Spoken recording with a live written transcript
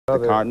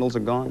The Cardinals are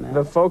gone now?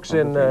 The folks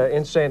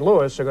in St.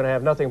 Louis are going to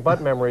have nothing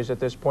but memories at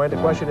this point.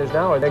 The question is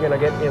now, are they going to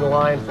get in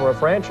line for a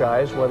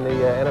franchise when the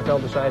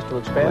NFL decides to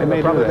expand?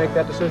 They'll probably make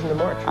that decision in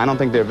March. I don't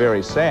think they're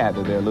very sad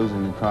that they're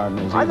losing the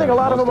Cardinals. I think a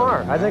lot of them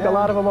are. I think a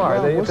lot of them are.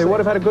 Well, if they would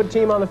have had a good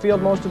team on the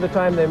field most of the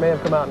time, they may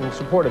have come out and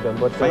supported them.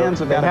 But fans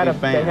have got to be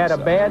fans. They had a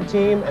bad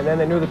team, and then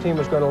they knew the team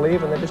was going to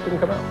leave, and they just didn't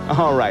come out.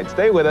 All right,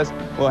 stay with us.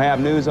 We'll have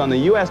news on the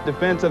U.S.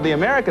 defense of the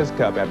America's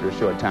Cup after a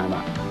short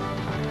timeout.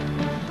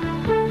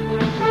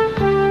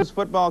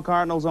 Football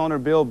Cardinals owner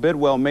Bill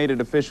Bidwell made it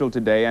official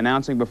today,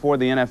 announcing before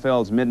the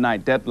NFL's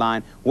midnight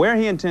deadline where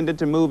he intended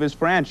to move his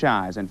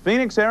franchise, and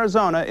Phoenix,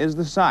 Arizona is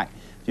the site.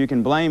 You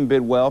can blame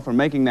Bidwell for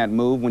making that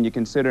move when you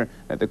consider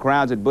that the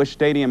crowds at Busch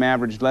Stadium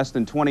averaged less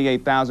than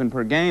 28,000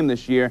 per game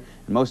this year,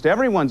 and most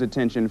everyone's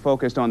attention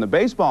focused on the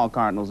baseball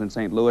Cardinals in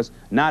St. Louis,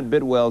 not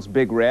Bidwell's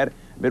Big Red.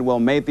 Bidwell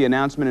made the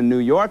announcement in New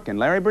York, and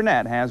Larry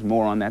Burnett has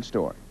more on that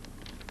story.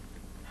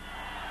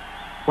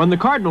 When the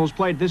Cardinals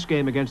played this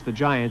game against the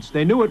Giants,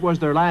 they knew it was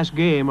their last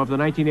game of the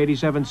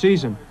 1987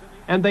 season,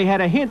 and they had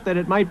a hint that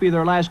it might be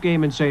their last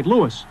game in St.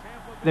 Louis.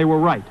 They were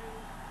right.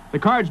 The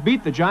Cards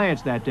beat the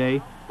Giants that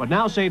day, but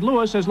now St.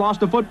 Louis has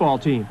lost a football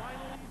team.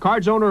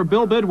 Cards owner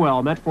Bill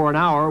Bidwell met for an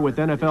hour with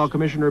NFL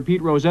Commissioner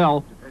Pete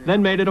Rozelle,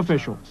 then made it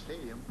official.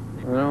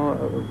 Well,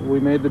 we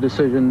made the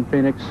decision,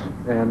 Phoenix,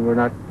 and we're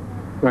not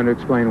going to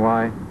explain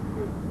why.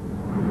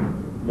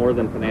 More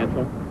than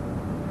financial?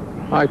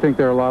 I think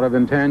there are a lot of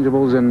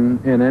intangibles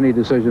in any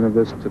decision of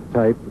this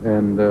type,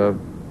 and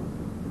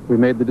we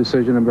made the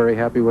decision. I'm very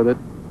happy with it,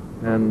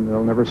 and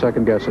I'll never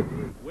second guess it.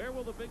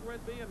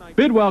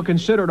 Bidwell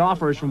considered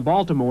offers from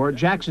Baltimore,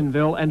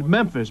 Jacksonville, and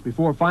Memphis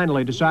before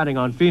finally deciding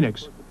on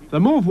Phoenix. The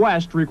move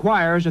west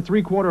requires a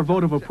three-quarter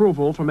vote of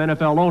approval from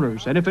NFL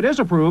owners, and if it is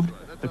approved,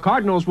 the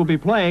Cardinals will be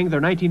playing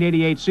their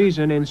 1988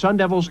 season in Sun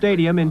Devil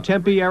Stadium in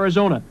Tempe,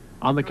 Arizona,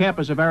 on the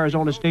campus of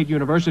Arizona State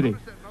University.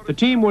 The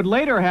team would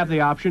later have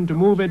the option to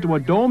move into a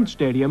domed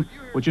stadium,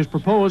 which is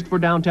proposed for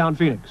downtown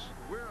Phoenix.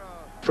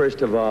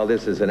 First of all,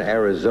 this is an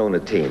Arizona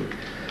team.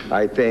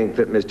 I think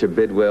that Mr.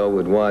 Bidwell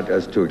would want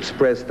us to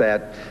express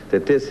that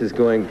this is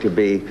going to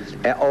be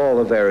all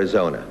of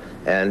Arizona.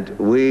 And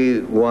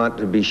we want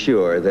to be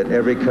sure that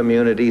every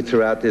community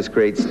throughout this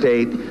great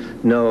state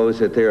knows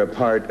that they're a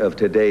part of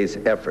today's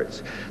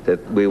efforts,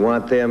 that we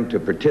want them to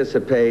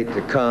participate,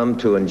 to come,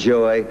 to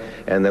enjoy,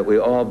 and that we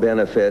all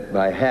benefit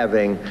by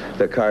having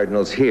the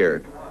Cardinals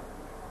here.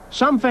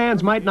 Some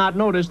fans might not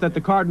notice that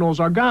the Cardinals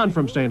are gone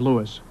from St.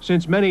 Louis,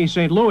 since many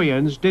St.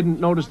 Louisans didn't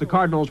notice the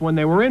Cardinals when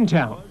they were in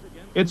town.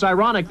 It's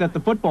ironic that the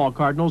football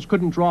Cardinals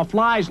couldn't draw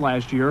flies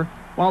last year,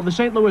 while the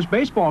St. Louis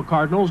baseball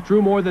Cardinals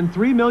drew more than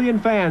 3 million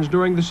fans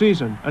during the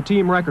season, a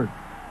team record.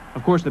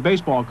 Of course, the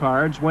baseball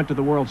Cards went to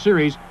the World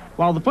Series,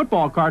 while the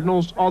football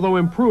Cardinals, although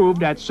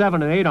improved at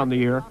 7 and 8 on the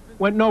year,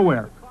 went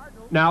nowhere.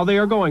 Now they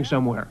are going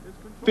somewhere.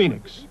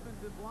 Phoenix.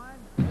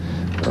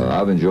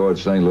 I've enjoyed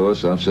St.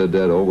 Louis. I've said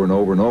that over and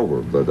over and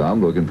over, but I'm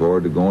looking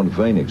forward to going to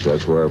Phoenix.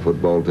 That's where our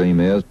football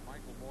team is.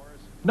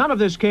 None of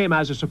this came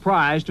as a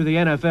surprise to the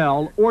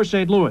NFL or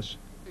St. Louis.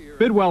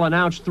 Bidwell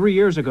announced 3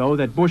 years ago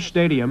that Busch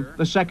Stadium,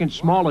 the second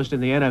smallest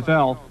in the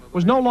NFL,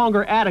 was no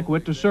longer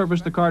adequate to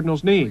service the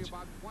Cardinals' needs.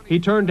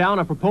 He turned down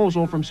a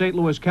proposal from St.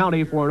 Louis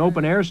County for an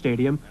open-air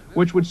stadium,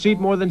 which would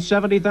seat more than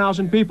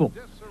 70,000 people.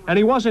 And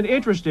he wasn't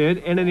interested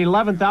in an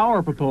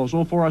 11th-hour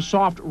proposal for a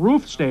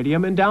soft-roofed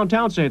stadium in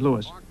downtown St.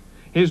 Louis.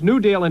 His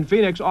new deal in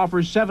Phoenix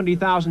offers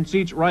 70,000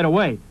 seats right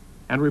away,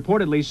 and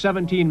reportedly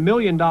 $17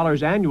 million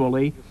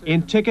annually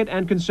in ticket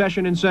and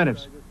concession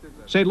incentives.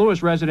 St.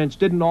 Louis residents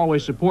didn't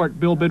always support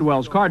Bill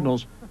Bidwell's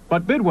Cardinals,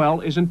 but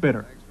Bidwell isn't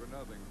bitter.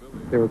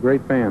 They were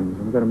great fans.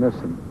 I'm going to miss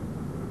them.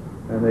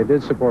 And they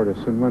did support us.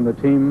 And when the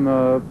team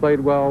played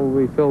well,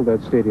 we filled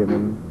that stadium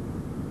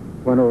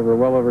and went over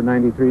well over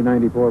 93,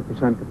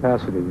 94%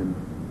 capacity.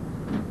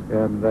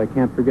 And I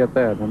can't forget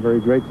that. I'm very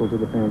grateful to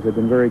the fans. They've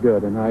been very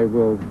good. And I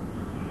will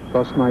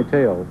bust my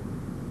tail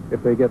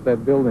if they get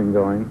that building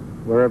going,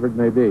 wherever it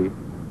may be.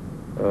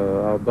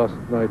 I'll bust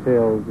my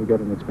tail to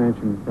get an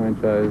expansion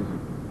franchise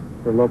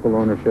for local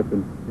ownership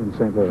in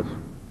St. Louis.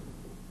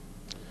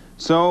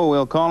 So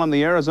we'll call them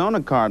the Arizona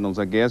Cardinals,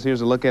 I guess.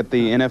 Here's a look at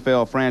the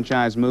NFL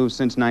franchise moves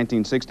since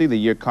 1960, the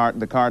year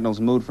the Cardinals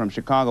moved from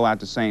Chicago out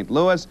to St.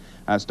 Louis.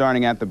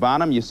 Starting at the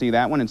bottom, you see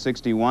that one in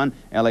 61,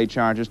 L.A.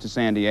 Chargers to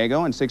San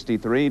Diego. In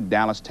 63,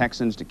 Dallas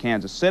Texans to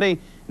Kansas City.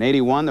 In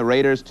 81, the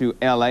Raiders to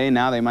L.A.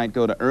 Now they might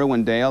go to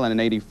Irwindale. And in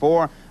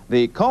 84,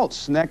 the Colts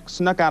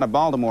snuck out of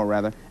Baltimore,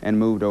 rather, and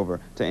moved over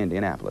to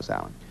Indianapolis,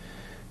 Alan.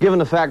 Given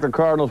the fact the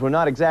Cardinals were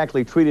not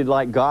exactly treated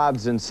like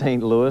gods in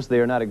St. Louis, they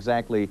are not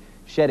exactly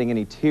shedding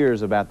any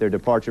tears about their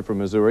departure from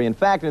Missouri. In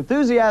fact,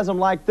 enthusiasm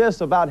like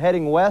this about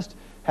heading west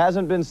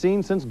hasn't been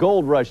seen since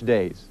Gold Rush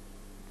days.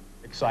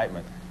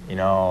 Excitement. You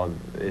know,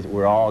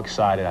 we're all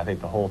excited. I think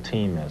the whole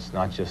team is.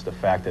 Not just the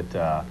fact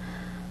that,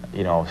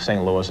 you know,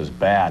 St. Louis is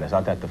bad. It's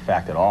not that the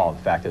fact at all.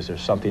 The fact is there's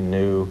something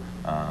new,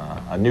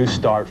 a new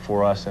start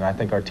for us, and I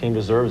think our team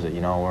deserves it. You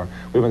know,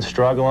 we've been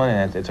struggling,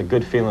 and it's a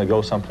good feeling to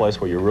go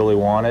someplace where you really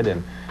wanted,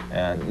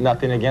 and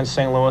nothing against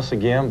St. Louis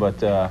again,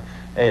 but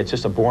hey, it's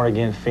just a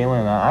born-again feeling,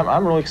 and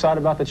I'm really excited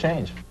about the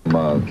change.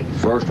 My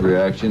first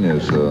reaction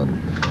is,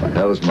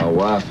 how does my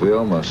wife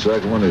feel? My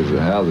second one is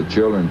how the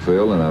children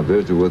feel, and I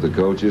visited with the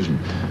coaches and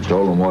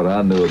told them what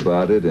I knew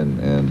about it,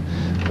 and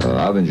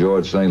I've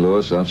enjoyed St.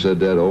 Louis. I've said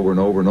that over and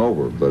over and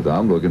over, but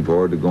I'm looking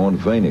forward to going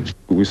to Phoenix.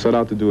 We set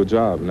out to do a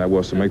job, and that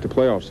was to make the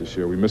playoffs this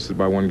year. We missed it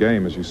by one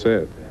game, as you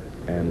said.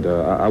 And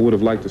I would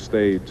have liked to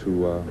stay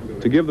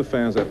to give the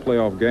fans that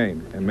playoff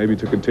game and maybe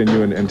to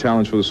continue and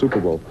challenge for the Super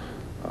Bowl.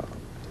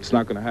 It's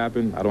not going to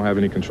happen. I don't have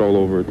any control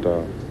over it.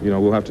 You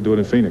know, we'll have to do it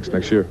in Phoenix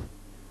next year.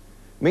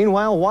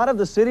 Meanwhile, what of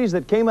the cities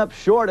that came up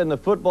short in the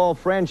football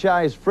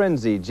franchise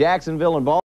frenzy? Jacksonville and Baltimore